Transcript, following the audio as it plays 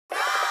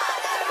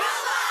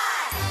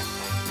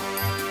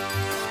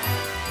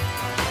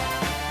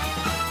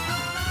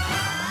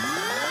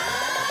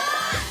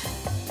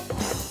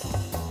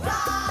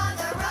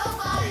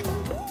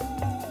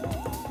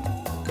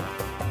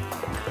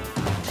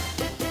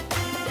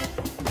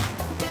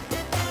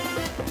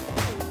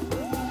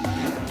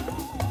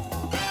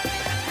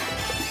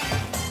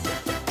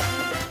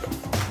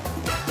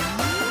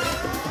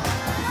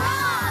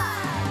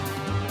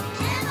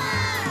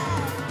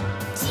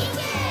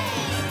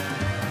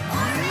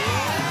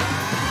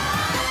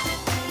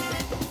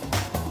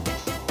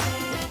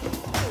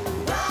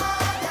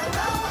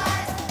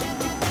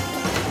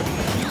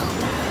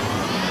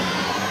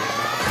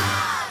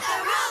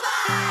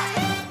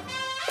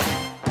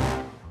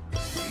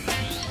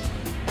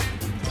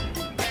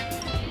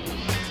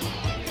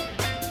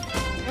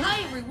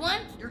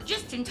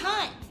just in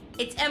time.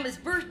 It's Emma's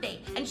birthday,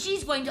 and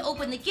she's going to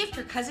open the gift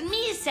her cousin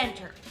Mia sent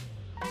her.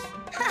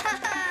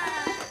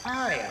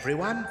 Hi,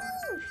 everyone.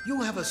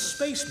 You have a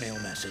space mail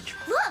message.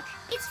 Look,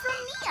 it's from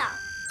Mia.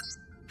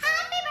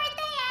 Happy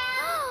birthday,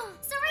 Em!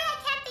 Sorry I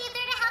can't be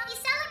there to help you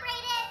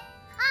celebrate it.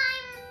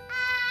 I'm,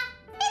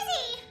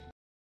 busy.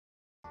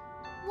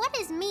 What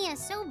is Mia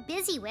so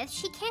busy with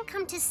she can't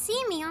come to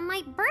see me on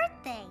my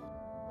birthday?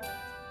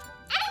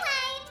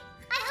 Anyway,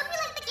 I hope you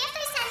like the gift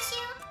I sent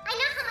you. I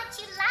know how much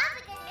you love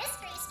a good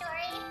mystery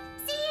story.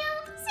 See you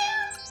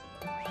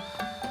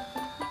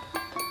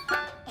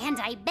soon. And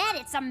I bet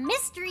it's a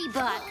mystery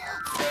book.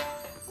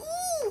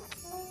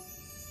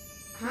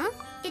 Huh?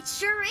 It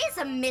sure is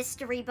a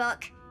mystery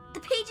book. The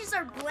pages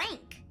are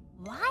blank.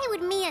 Why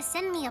would Mia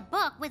send me a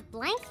book with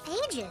blank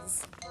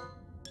pages?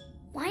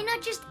 Why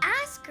not just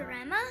ask her,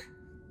 Emma?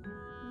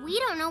 We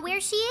don't know where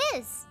she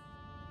is.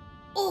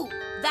 Oh,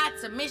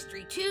 that's a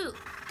mystery, too.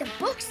 The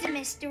book's a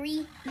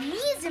mystery.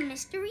 Mia's a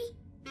mystery.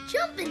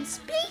 Jumping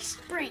space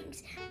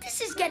springs.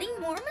 This is getting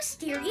more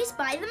mysterious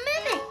by the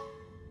minute.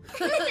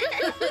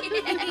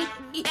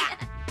 Yeah,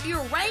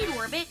 you're right,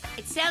 Orbit.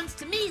 It sounds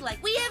to me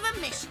like we have a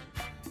mission.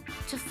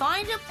 To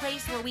find a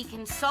place where we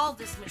can solve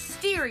this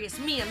mysterious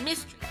Mia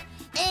mystery.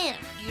 And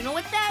you know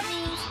what that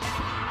means?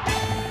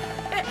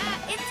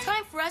 It's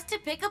time for us to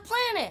pick a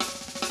planet.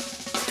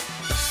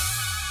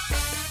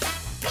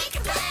 Pick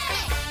a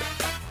planet!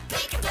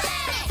 Pick a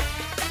planet!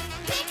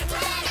 Pick a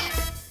planet!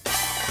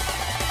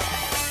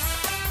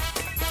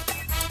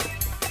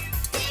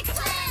 Pick a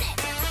planet!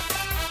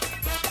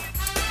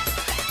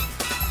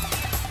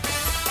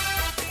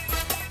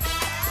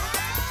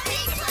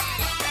 Pick a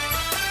planet!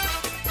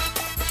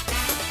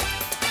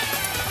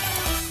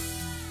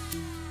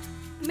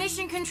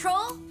 Mission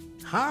Control?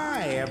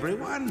 Hi,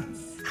 everyone.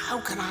 How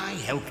can I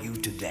help you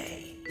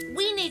today?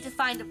 We need to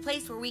find a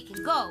place where we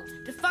can go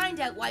to find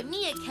out why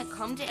Mia can't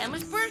come to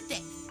Emma's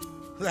birthday.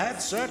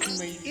 That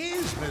certainly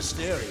is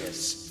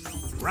mysterious.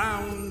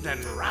 Round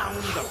and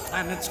round the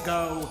planets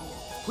go.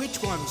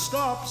 Which one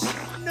stops,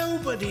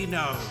 nobody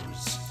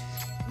knows.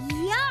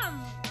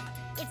 Yum!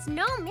 It's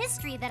no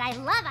mystery that I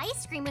love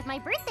ice cream with my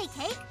birthday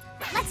cake.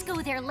 Let's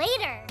go there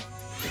later.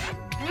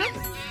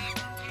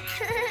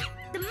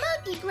 The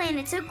Monkey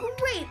Planet's a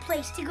great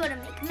place to go to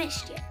make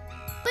mischief,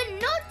 but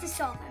not to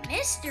solve a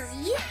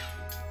mystery.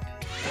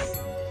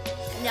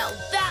 Now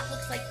that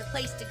looks like the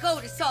place to go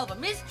to solve a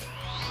mystery.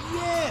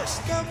 Yes,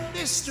 the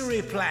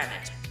Mystery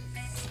Planet.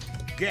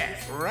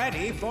 Get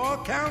ready for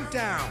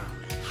countdown.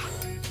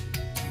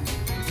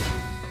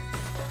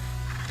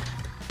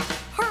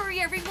 Hurry,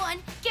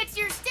 everyone! Get to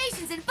your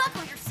stations and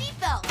buckle your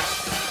seatbelts!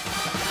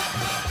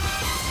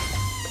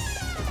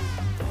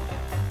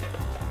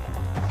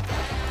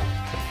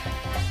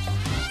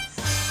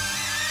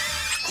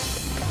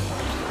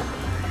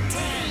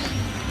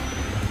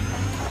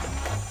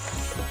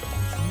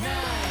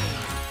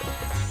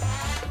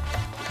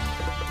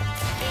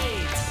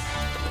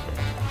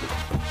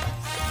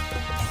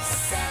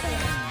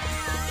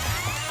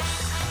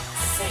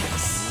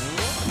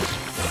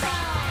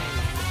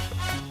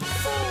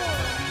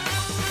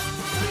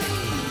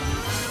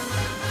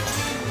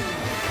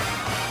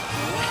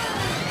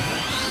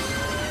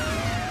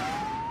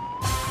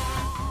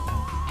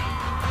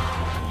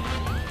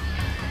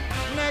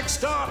 Next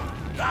stop,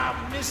 the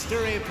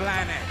Mystery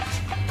Planet.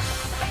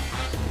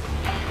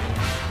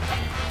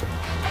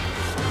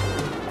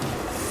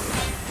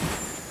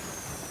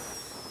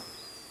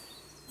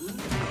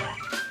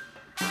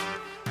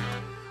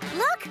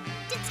 Look!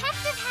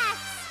 Detective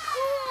hats!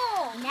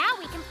 Cool! Now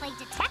we can play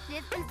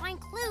detective and find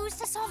clues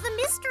to solve the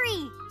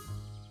mystery.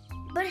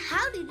 But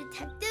how do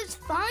detectives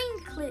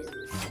find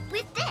clues?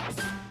 With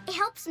this. It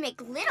helps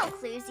make little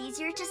clues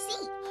easier to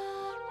see.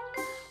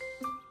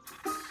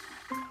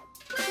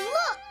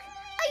 Look!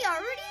 I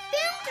already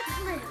found a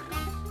clue.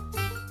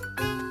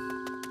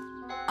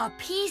 A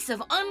piece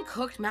of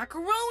uncooked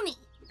macaroni.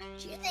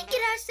 Do you think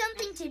it has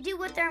something to do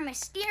with our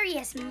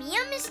mysterious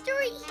Mia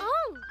mystery?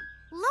 Oh,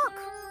 look.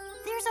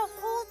 There's a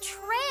whole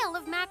trail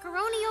of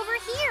macaroni over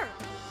here.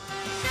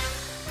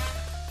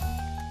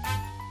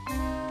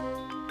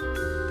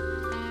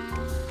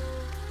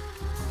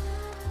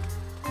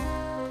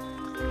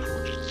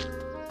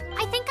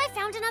 I think I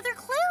found another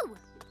clue.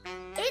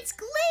 It's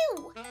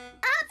glue.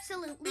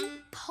 Absolutely,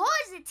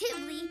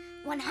 positively,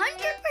 100%,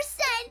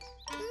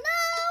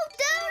 no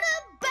doubt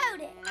about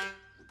it.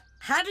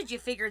 How did you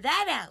figure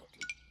that out?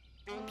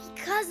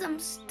 Because I'm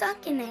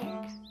stuck in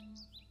it.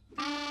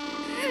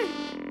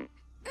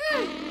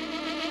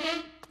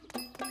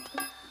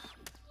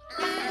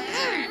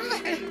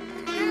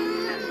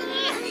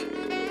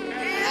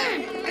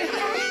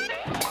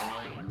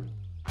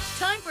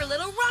 Time for a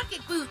little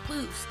rocket boot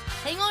boost.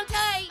 Hang on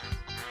tight.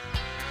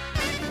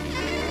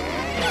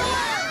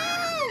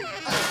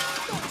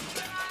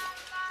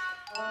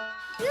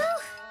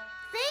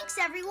 Thanks,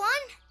 everyone.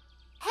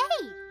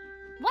 Hey,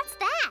 what's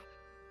that?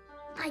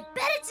 I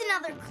bet it's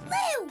another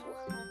clue.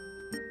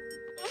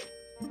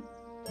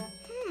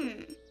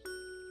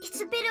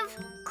 It's a bit of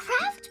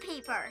craft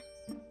paper.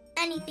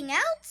 Anything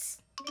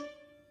else?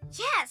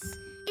 Yes,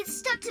 it's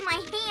stuck to my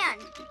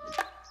hand.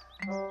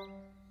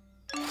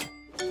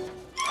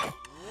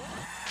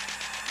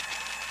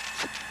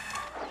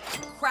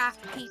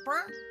 Craft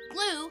paper,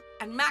 glue,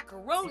 and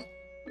macaroni.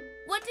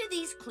 What do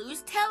these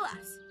clues tell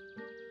us?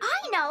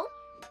 I know.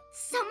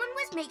 Someone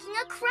was making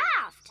a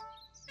craft.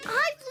 I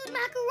glued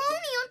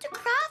macaroni onto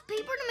craft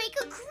paper to make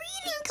a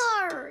greeting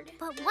card.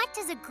 But what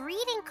does a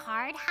greeting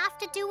card have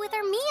to do with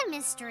our Mia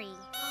mystery?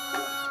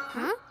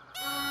 Huh?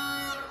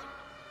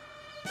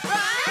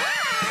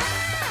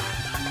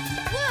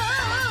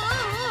 Whoa!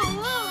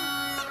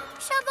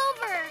 Shove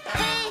over.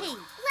 Hey!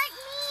 Let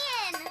me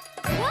in.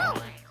 Whoa!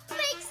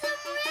 Make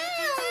some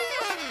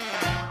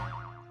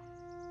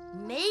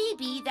room.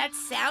 Maybe that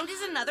sound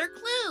is another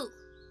clue.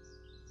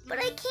 But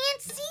I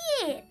can't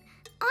see it.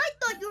 I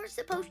thought you were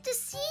supposed to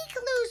see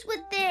clues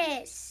with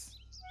this.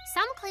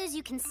 Some clues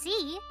you can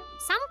see,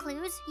 some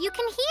clues you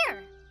can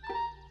hear.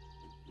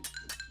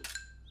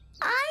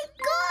 I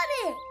got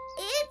it.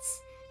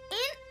 It's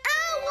an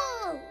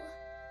owl.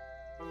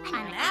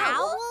 An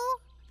owl?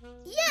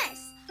 Yes,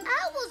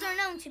 owls are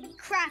known to be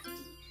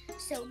crafty.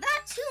 So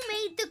that's who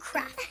made the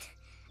craft.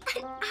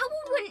 An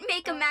owl wouldn't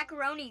make a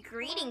macaroni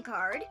greeting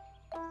card.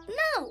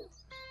 No,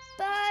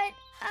 but,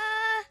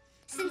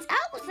 since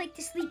owls like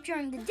to sleep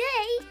during the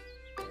day,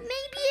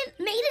 maybe it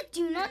made a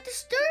do not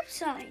disturb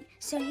sign,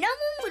 so no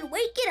one would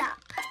wake it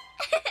up.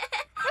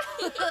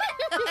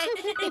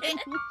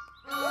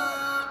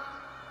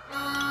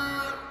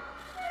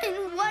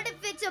 And what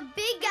if it's a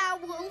big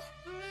owl?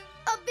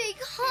 A big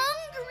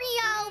hungry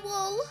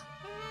owl?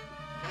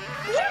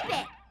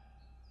 Orbit,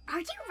 are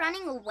you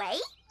running away?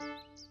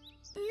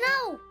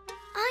 No,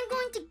 I'm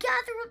going to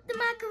gather up the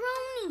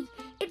macaroni.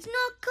 It's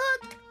not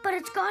cooked, but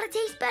it's got to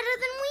taste better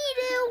than we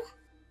do.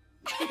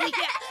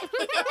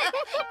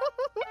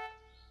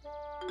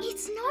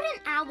 It's not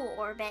an owl,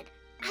 Orbit.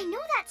 I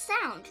know that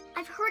sound.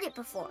 I've heard it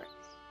before.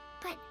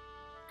 But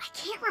I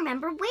can't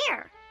remember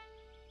where.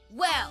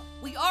 Well,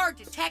 we are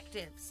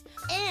detectives,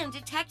 and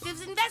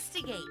detectives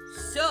investigate.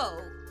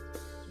 So,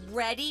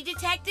 ready,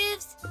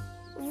 detectives?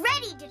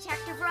 Ready,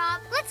 Detective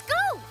Rob. Let's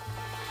go!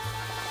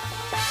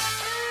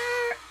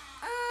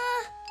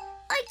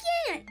 I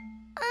can't.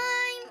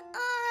 I'm,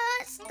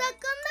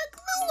 stuck on the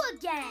glue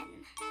again.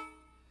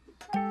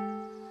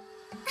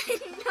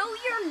 No,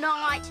 you're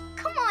not.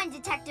 Come on,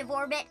 Detective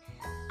Orbit.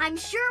 I'm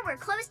sure we're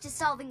close to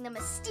solving the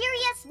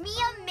mysterious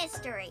Mia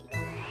mystery.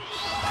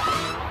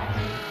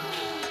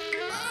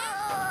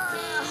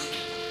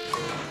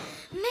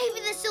 Maybe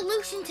the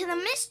solution to the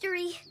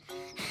mystery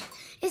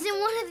is in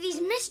one of these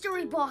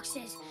mystery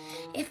boxes.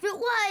 If it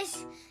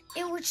was,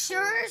 it would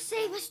sure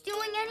save us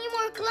doing any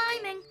more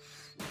climbing.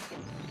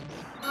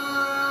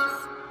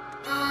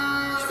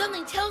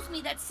 Something tells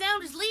me that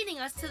sound is leading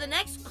us to the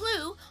next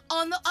clue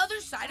on the other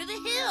side of the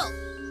hill.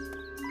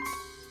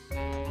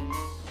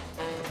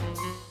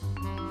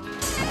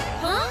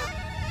 Huh?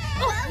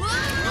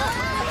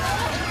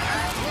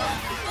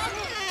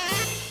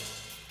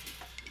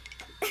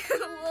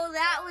 Well,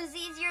 that was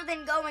easier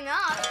than going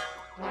up.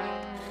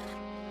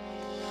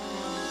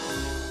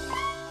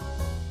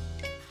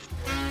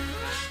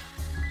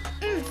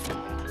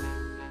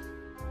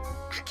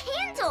 A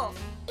candle!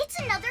 It's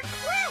another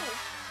clue!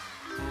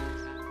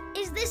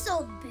 Is this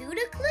old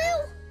Buddha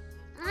clue?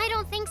 I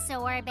don't think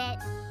so, Orbit.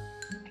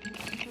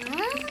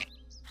 Huh?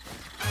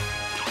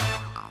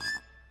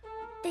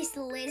 This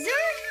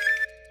lizard?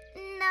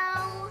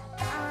 No.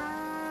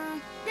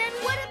 Then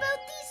what about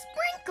these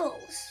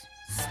sprinkles?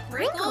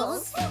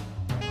 Sprinkles?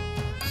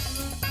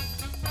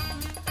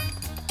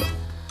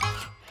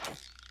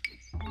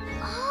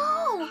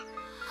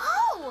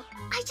 Oh!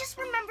 I just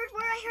remembered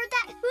where I heard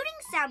that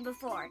hooting sound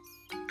before.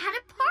 At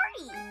a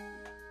party.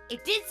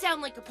 It did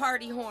sound like a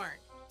party horn.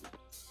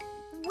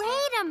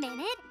 Wait a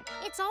minute.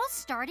 It's all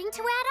starting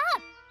to add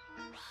up.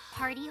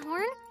 Party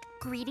horn,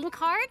 greeting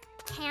card,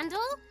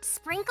 candle,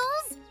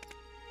 sprinkles.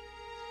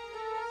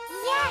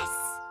 Yes!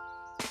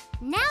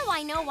 Now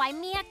I know why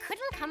Mia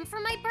couldn't come for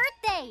my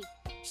birthday.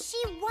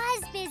 She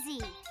was busy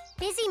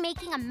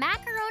making a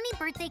macaroni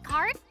birthday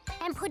card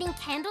and putting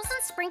candles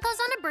and sprinkles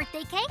on a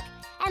birthday cake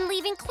and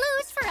leaving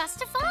clues for us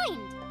to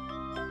find.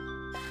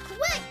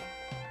 Quick!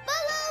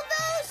 Follow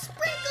those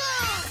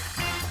sprinkles!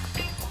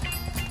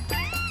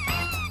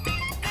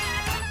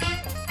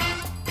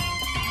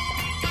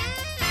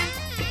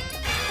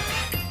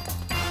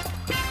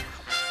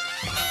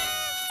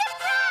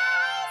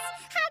 Surprise!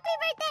 Happy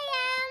birthday,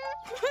 Em!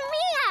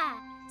 Mia!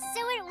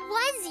 So it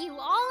was you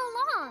all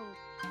along.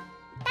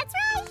 That's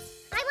right!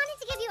 I wanted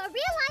to give you a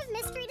real live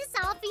mystery to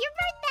solve for your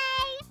birthday.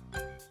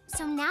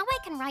 So now I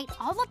can write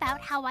all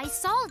about how I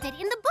solved it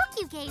in the book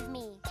you gave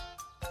me.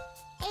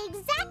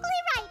 Exactly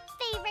right,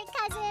 favorite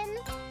cousin.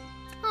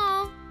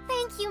 Oh,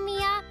 thank you,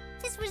 Mia.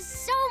 This was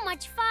so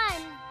much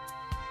fun.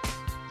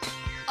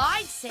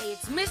 I'd say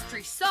it's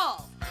mystery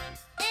solved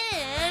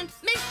and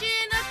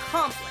mission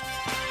accomplished.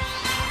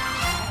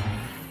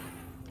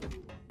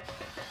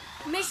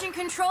 Mission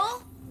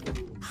control?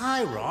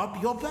 Hi,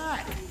 Rob, you're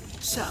back.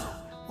 So,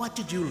 what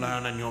did you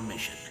learn on your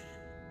mission?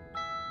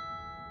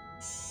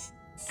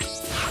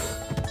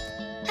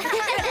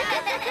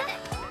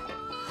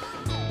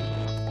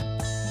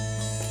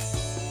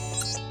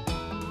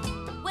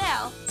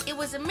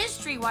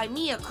 mystery why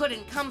Mia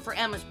couldn't come for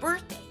Emma's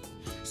birthday.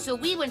 So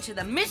we went to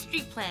the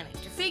Mystery Planet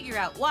to figure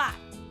out why.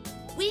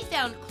 We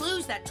found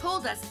clues that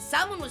told us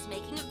someone was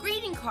making a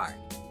greeting card.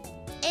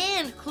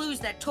 And clues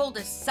that told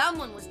us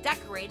someone was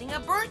decorating a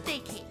birthday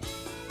cake.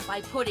 By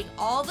putting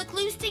all the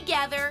clues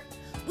together,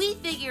 we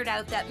figured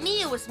out that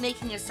Mia was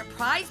making a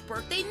surprise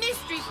birthday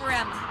mystery for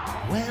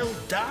Emma. Well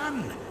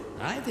done.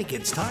 I think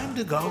it's time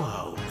to go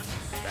home.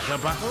 Better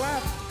buckle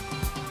up.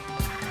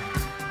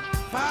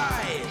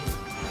 5,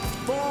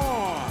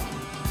 4,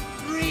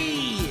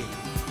 3,